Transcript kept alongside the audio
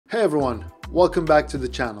Hey everyone, welcome back to the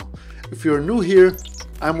channel. If you're new here,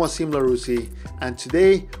 I'm Wasim Larousi, and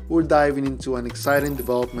today we're diving into an exciting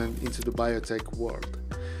development into the biotech world.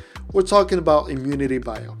 We're talking about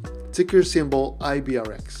ImmunityBio, ticker symbol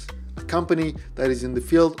IBRX, a company that is in the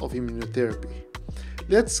field of immunotherapy.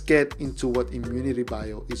 Let's get into what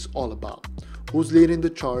ImmunityBio is all about, who's leading the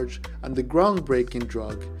charge, and the groundbreaking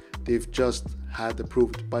drug they've just had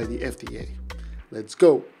approved by the FDA. Let's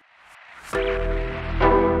go!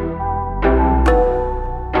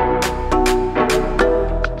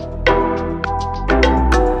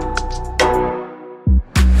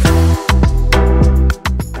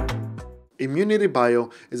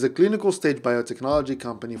 ImmunityBio is a clinical stage biotechnology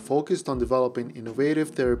company focused on developing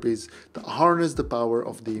innovative therapies that harness the power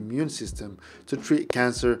of the immune system to treat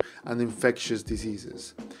cancer and infectious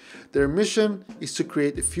diseases. Their mission is to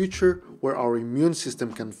create a future where our immune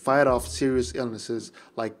system can fight off serious illnesses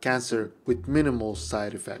like cancer with minimal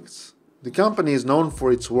side effects. The company is known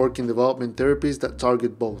for its work in developing therapies that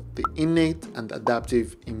target both the innate and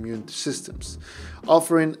adaptive immune systems,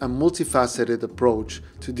 offering a multifaceted approach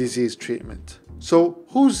to disease treatment. So,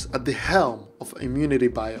 who's at the helm of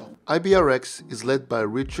ImmunityBio? IBRX is led by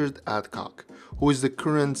Richard Adcock, who is the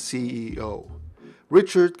current CEO.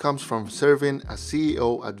 Richard comes from serving as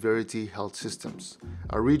CEO at Verity Health Systems,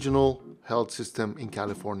 a regional health system in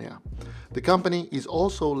California. The company is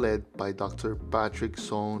also led by Dr. Patrick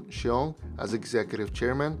Soon-Shiong as Executive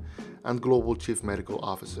Chairman and Global Chief Medical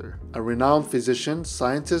Officer, a renowned physician,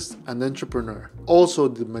 scientist, and entrepreneur, also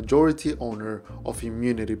the majority owner of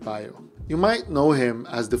ImmunityBio. You might know him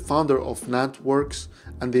as the founder of NantWorks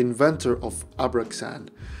and the inventor of Abraxane,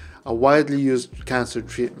 a widely used cancer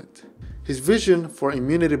treatment. His vision for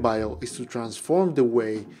ImmunityBio is to transform the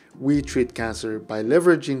way we treat cancer by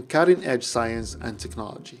leveraging cutting-edge science and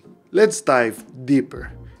technology. Let's dive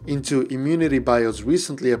deeper into ImmunityBio's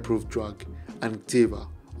recently approved drug, Anktiva,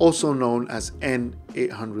 also known as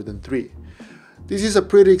N803. This is a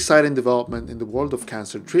pretty exciting development in the world of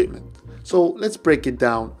cancer treatment. So let's break it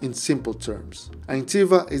down in simple terms.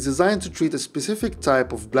 Anktiva is designed to treat a specific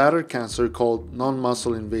type of bladder cancer called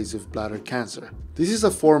non-muscle invasive bladder cancer. This is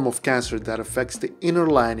a form of cancer that affects the inner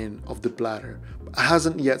lining of the bladder, but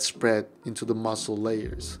hasn't yet spread into the muscle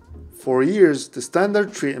layers. For years, the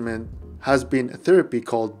standard treatment has been a therapy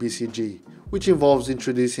called BCG, which involves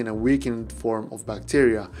introducing a weakened form of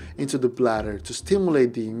bacteria into the bladder to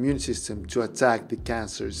stimulate the immune system to attack the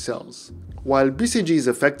cancer cells. While BCG is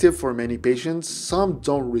effective for many patients, some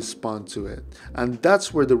don't respond to it, and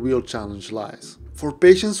that's where the real challenge lies. For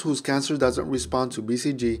patients whose cancer doesn't respond to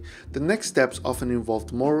BCG, the next steps often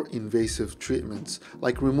involve more invasive treatments,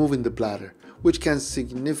 like removing the bladder, which can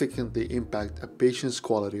significantly impact a patient's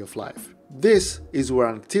quality of life. This is where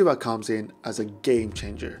Anktiva comes in as a game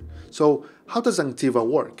changer. So, how does Anktiva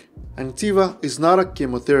work? Anktiva is not a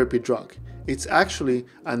chemotherapy drug. It's actually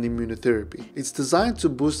an immunotherapy. It's designed to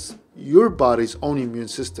boost your body's own immune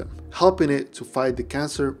system, helping it to fight the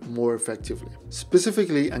cancer more effectively.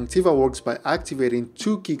 Specifically, Anktiva works by activating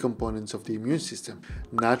two key components of the immune system: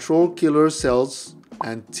 natural killer cells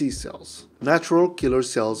and T cells. Natural killer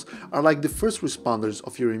cells are like the first responders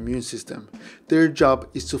of your immune system. Their job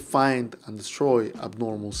is to find and destroy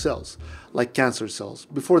abnormal cells, like cancer cells,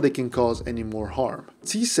 before they can cause any more harm.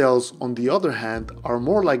 T cells, on the other hand, are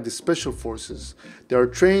more like the special forces. They are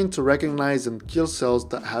trained to recognize and kill cells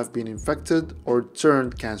that have been infected or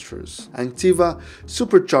turned cancerous. Anktiva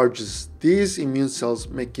supercharges these immune cells,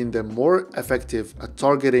 making them more effective at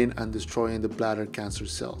targeting and destroying the bladder cancer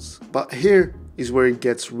cells. But here is where it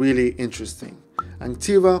gets really interesting.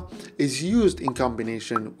 Anktiva is used in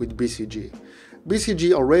combination with BCG.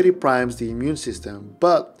 BCG already primes the immune system,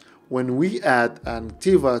 but when we add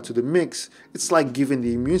Anktiva to the mix, it's like giving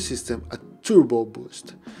the immune system a turbo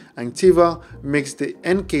boost. Anktiva makes the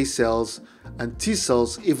NK cells and T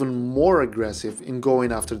cells even more aggressive in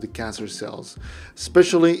going after the cancer cells,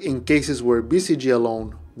 especially in cases where BCG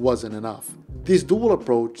alone wasn't enough. This dual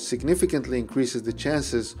approach significantly increases the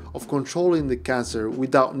chances of controlling the cancer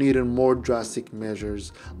without needing more drastic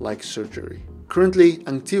measures like surgery. Currently,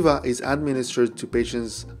 Anktiva is administered to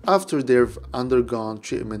patients after they've undergone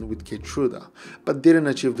treatment with Keytruda, but didn't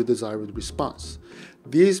achieve the desired response.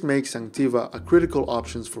 This makes Anktiva a critical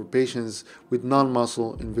option for patients with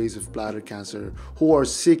non-muscle invasive bladder cancer who are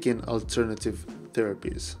seeking alternative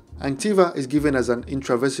therapies. Anktiva is given as an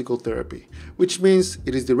intravesical therapy, which means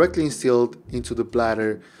it is directly instilled into the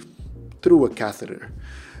bladder through a catheter.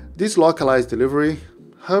 This localized delivery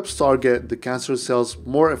helps target the cancer cells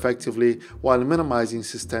more effectively while minimizing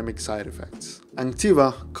systemic side effects.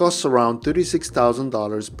 Anktiva costs around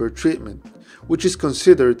 $36,000 per treatment, which is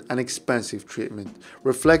considered an expensive treatment,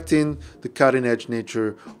 reflecting the cutting-edge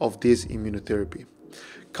nature of this immunotherapy.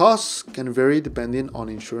 Costs can vary depending on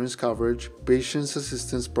insurance coverage, patient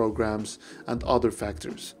assistance programs, and other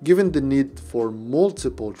factors. Given the need for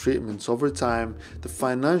multiple treatments over time, the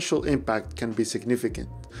financial impact can be significant.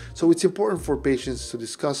 So it's important for patients to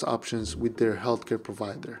discuss options with their healthcare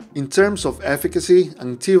provider. In terms of efficacy,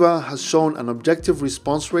 Anktiva has shown an objective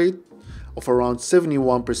response rate of around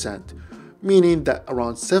 71%, meaning that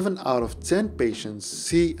around 7 out of 10 patients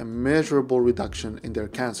see a measurable reduction in their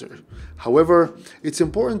cancer. However, it's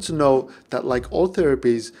important to note that like all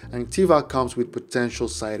therapies, Anktiva comes with potential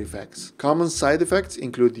side effects. Common side effects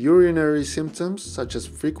include urinary symptoms such as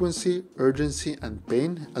frequency, urgency, and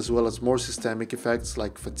pain, as well as more systemic effects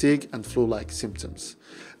like fatigue and flu-like symptoms.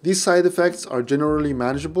 These side effects are generally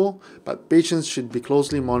manageable, but patients should be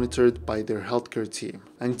closely monitored by their healthcare team.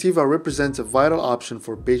 Anktiva represents a vital option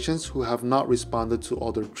for patients who have not responded to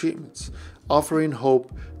other treatments, offering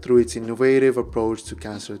hope through its innovative approach to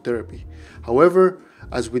cancer therapy. However,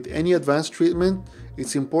 as with any advanced treatment,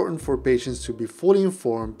 it's important for patients to be fully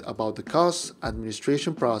informed about the costs,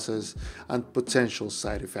 administration process, and potential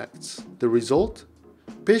side effects. The result?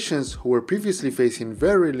 Patients who were previously facing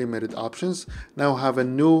very limited options now have a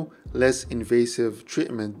new, less invasive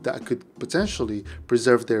treatment that could potentially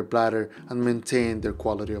preserve their bladder and maintain their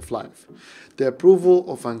quality of life. The approval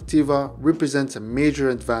of Anktiva represents a major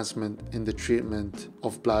advancement in the treatment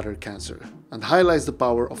of bladder cancer and highlights the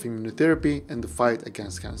power of immunotherapy in the fight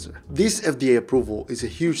against cancer. This FDA approval is a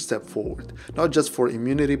huge step forward, not just for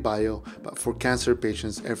ImmunityBio, but for cancer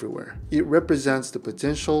patients everywhere. It represents the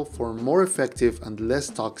potential for more effective and less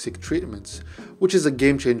toxic treatments, which is a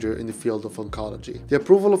game changer in the field of oncology. The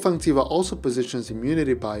approval of Anktiva also positions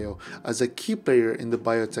ImmunityBio as a key player in the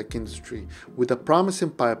biotech industry, with a promising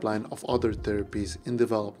pipeline of other therapies in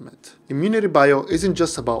development. ImmunityBio isn't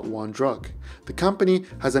just about one drug. The company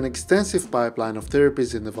has an extensive pipeline of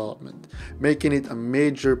therapies in development, making it a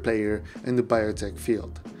major player in the biotech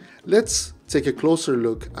field. Let's take a closer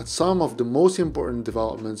look at some of the most important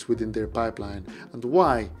developments within their pipeline and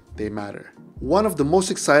why they matter. One of the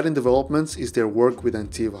most exciting developments is their work with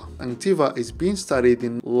Anktiva. Anktiva is being studied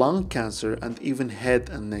in lung cancer and even head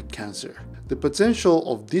and neck cancer. The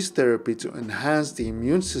potential of this therapy to enhance the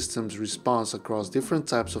immune system's response across different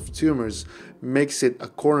types of tumors makes it a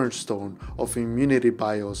cornerstone of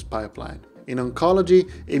ImmunityBio's pipeline. In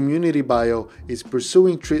oncology, ImmunityBio is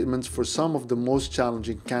pursuing treatments for some of the most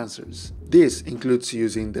challenging cancers. This includes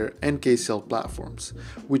using their NK cell platforms,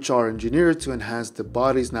 which are engineered to enhance the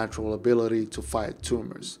body's natural ability to fight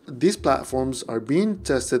tumors. These platforms are being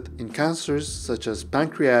tested in cancers such as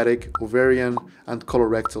pancreatic, ovarian, and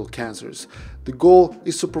colorectal cancers. The goal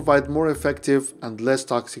is to provide more effective and less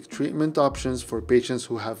toxic treatment options for patients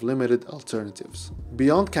who have limited alternatives.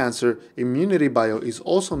 Beyond cancer, ImmunityBio is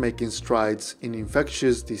also making strides in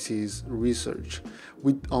infectious disease research,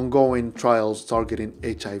 with ongoing trials targeting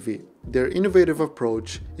HIV. Their innovative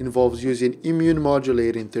approach involves using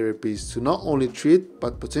immune-modulating therapies to not only treat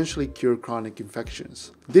but potentially cure chronic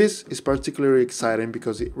infections. This is particularly exciting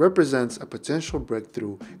because it represents a potential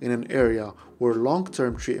breakthrough in an area where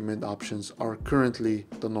long-term treatment options are currently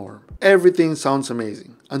the norm. Everything sounds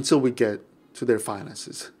amazing until we get to their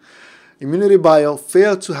finances. ImmunityBio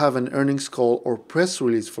failed to have an earnings call or press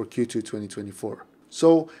release for Q2 2024.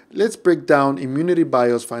 So let's break down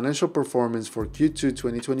ImmunityBio's financial performance for Q2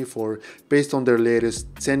 2024 based on their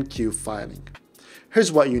latest 10Q filing. Here's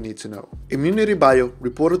what you need to know. ImmunityBio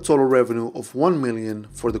reported total revenue of $1 million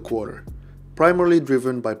for the quarter, primarily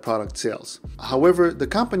driven by product sales. However, the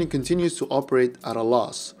company continues to operate at a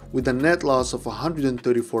loss, with a net loss of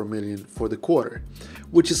 $134 million for the quarter,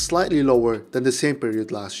 which is slightly lower than the same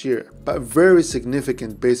period last year, but very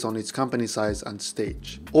significant based on its company size and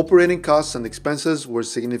stage. Operating costs and expenses were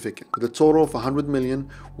significant, with a total of $100 million,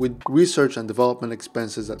 with research and development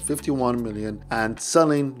expenses at $51 million and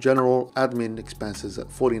selling, general, admin expenses at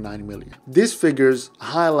 $49 million. These figures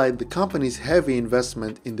highlight the company's heavy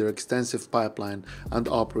investment in their extensive pipeline and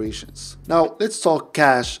operations. Now, let's talk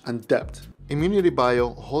cash and debt.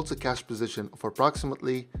 ImmunityBio holds a cash position of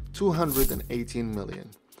approximately $218 million,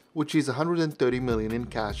 which is $130 million in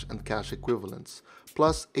cash and cash equivalents,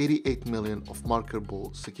 plus $88 million of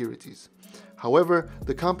marketable securities. However,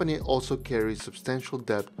 the company also carries substantial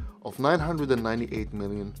debt of $998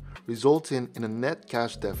 million, resulting in a net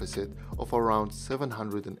cash deficit of around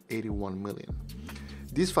 $781 million.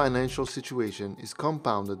 This financial situation is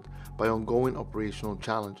compounded by ongoing operational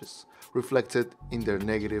challenges, reflected in their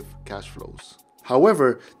negative cash flows.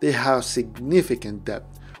 However, they have significant debt,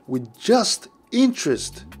 with just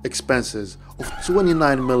interest expenses of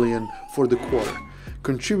 $29 million for the quarter,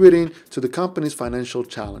 contributing to the company's financial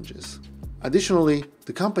challenges. Additionally,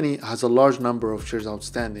 the company has a large number of shares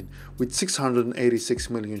outstanding, with 686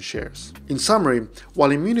 million shares. In summary, while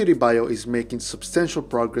ImmunityBio is making substantial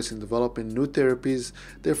progress in developing new therapies,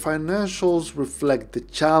 their financials reflect the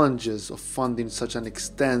challenges of funding such an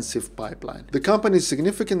extensive pipeline. The company's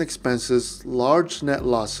significant expenses, large net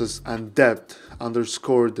losses, and debt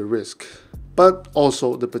underscore the risk, but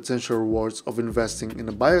also the potential rewards of investing in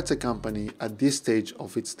a biotech company at this stage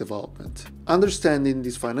of its development. Understanding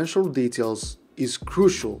these financial details is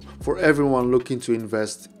crucial for everyone looking to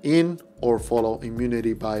invest in or follow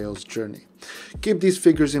ImmunityBio's journey. Keep these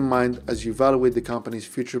figures in mind as you evaluate the company's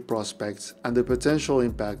future prospects and the potential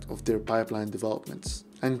impact of their pipeline developments.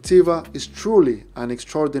 Anktiva is truly an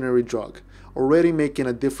extraordinary drug, already making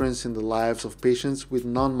a difference in the lives of patients with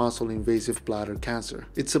non-muscle invasive bladder cancer.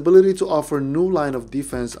 Its ability to offer a new line of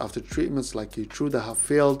defense after treatments like Keytruda have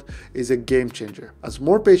failed is a game changer. As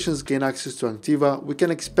more patients gain access to Anktiva, we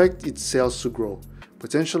can expect its sales to grow,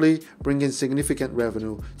 potentially bringing significant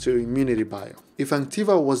revenue to ImmunityBio. If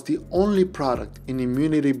Anktiva was the only product in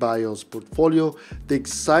ImmunityBio's portfolio, the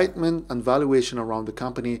excitement and valuation around the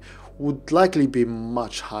company would likely be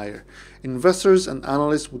much higher. Investors and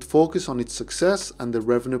analysts would focus on its success and the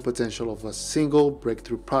revenue potential of a single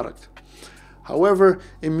breakthrough product. However,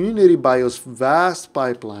 ImmunityBio's vast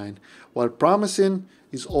pipeline, while promising,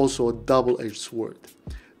 is also a double-edged sword.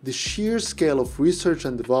 The sheer scale of research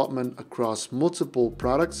and development across multiple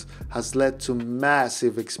products has led to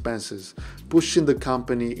massive expenses, pushing the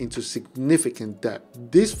company into significant debt.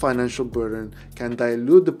 This financial burden can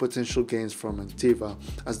dilute the potential gains from Anktiva,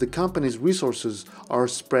 as the company's resources are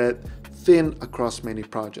spread thin across many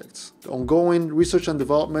projects. The ongoing research and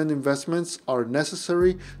development investments are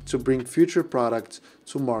necessary to bring future products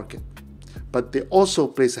to market, but they also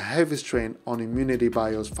place a heavy strain on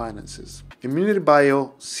ImmunityBio's finances.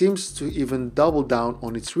 ImmunityBio seems to even double down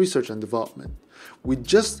on its research and development. With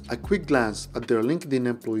just a quick glance at their LinkedIn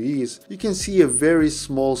employees, you can see a very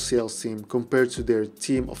small sales team compared to their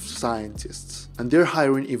team of scientists, and they're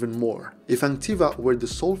hiring even more. If Anktiva were the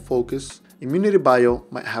sole focus,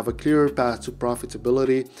 ImmunityBio might have a clearer path to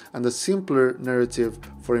profitability and a simpler narrative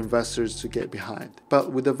for investors to get behind.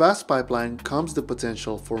 But with a vast pipeline comes the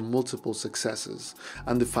potential for multiple successes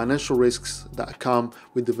and the financial risks that come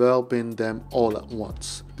with developing them all at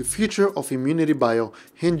once. The future of ImmunityBio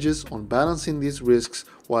hinges on balancing these risks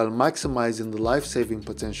while maximizing the life-saving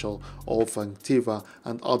potential of Anktiva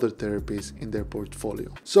and other therapies in their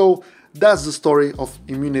portfolio. So that's the story of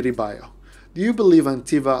ImmunityBio. Do you believe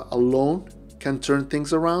Anktiva alone can turn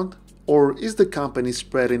things around? Or is the company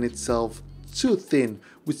spreading itself too thin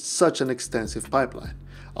with such an extensive pipeline?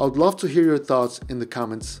 I would love to hear your thoughts in the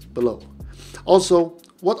comments below. Also,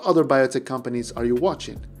 what other biotech companies are you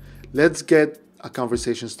watching? Let's get a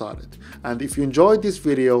conversation started. And if you enjoyed this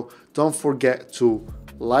video, don't forget to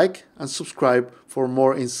like and subscribe for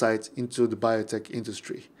more insights into the biotech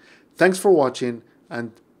industry. Thanks for watching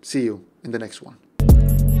and see you in the next one.